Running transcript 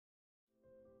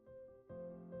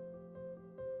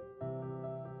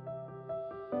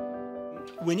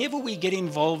Whenever we get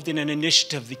involved in an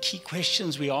initiative, the key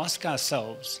questions we ask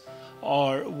ourselves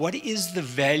are, what is the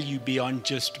value beyond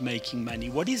just making money?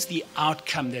 What is the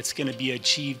outcome that's going to be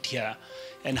achieved here?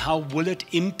 And how will it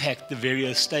impact the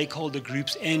various stakeholder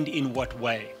groups, and in what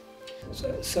way?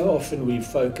 So often we've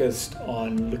focused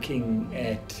on looking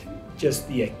at just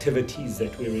the activities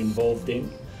that we're involved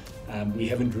in. We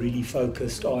haven't really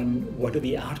focused on what are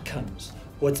the outcomes,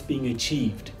 what's being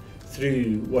achieved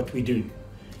through what we do.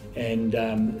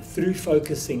 And through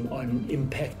focusing on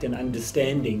impact and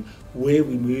understanding where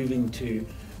we're moving to,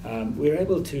 we're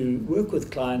able to work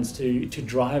with clients to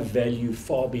drive value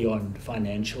far beyond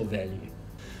financial value.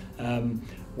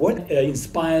 What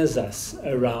inspires us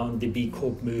around the B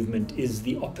Corp movement is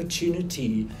the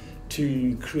opportunity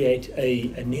to create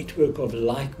a network of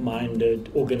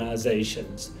like-minded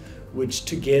organizations which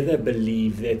together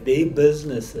believe that their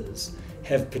businesses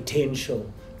have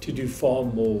potential to do far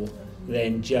more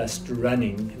than just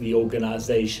running the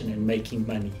organization and making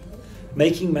money.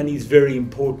 Making money is very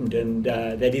important, and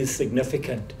that is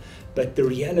significant, but the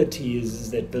reality is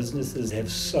that businesses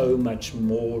have so much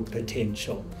more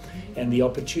potential, and the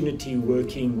opportunity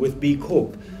working with B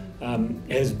Corp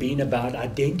has been about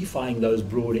identifying those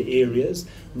broader areas,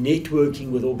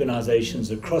 networking with organizations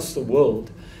across the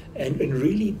world, and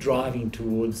really driving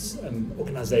towards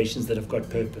organizations that have got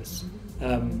purpose.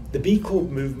 The B Corp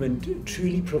movement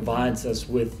truly provides us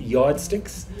with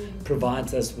yardsticks,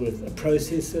 provides us with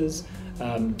processes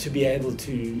to be able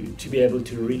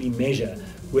to really measure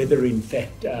whether in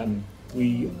fact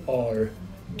we are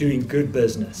doing good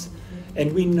business.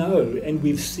 And we know and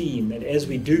we've seen that as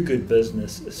we do good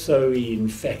business, so we in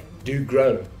fact do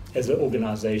grow as an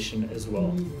organization as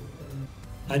well.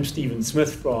 I'm Stephen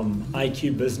Smith from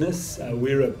IQbusiness.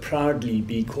 We're a proudly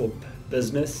B Corp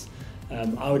business.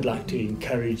 I would like to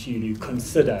encourage you to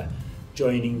consider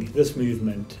joining this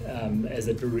movement as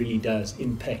it really does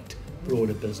impact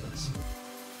broader business.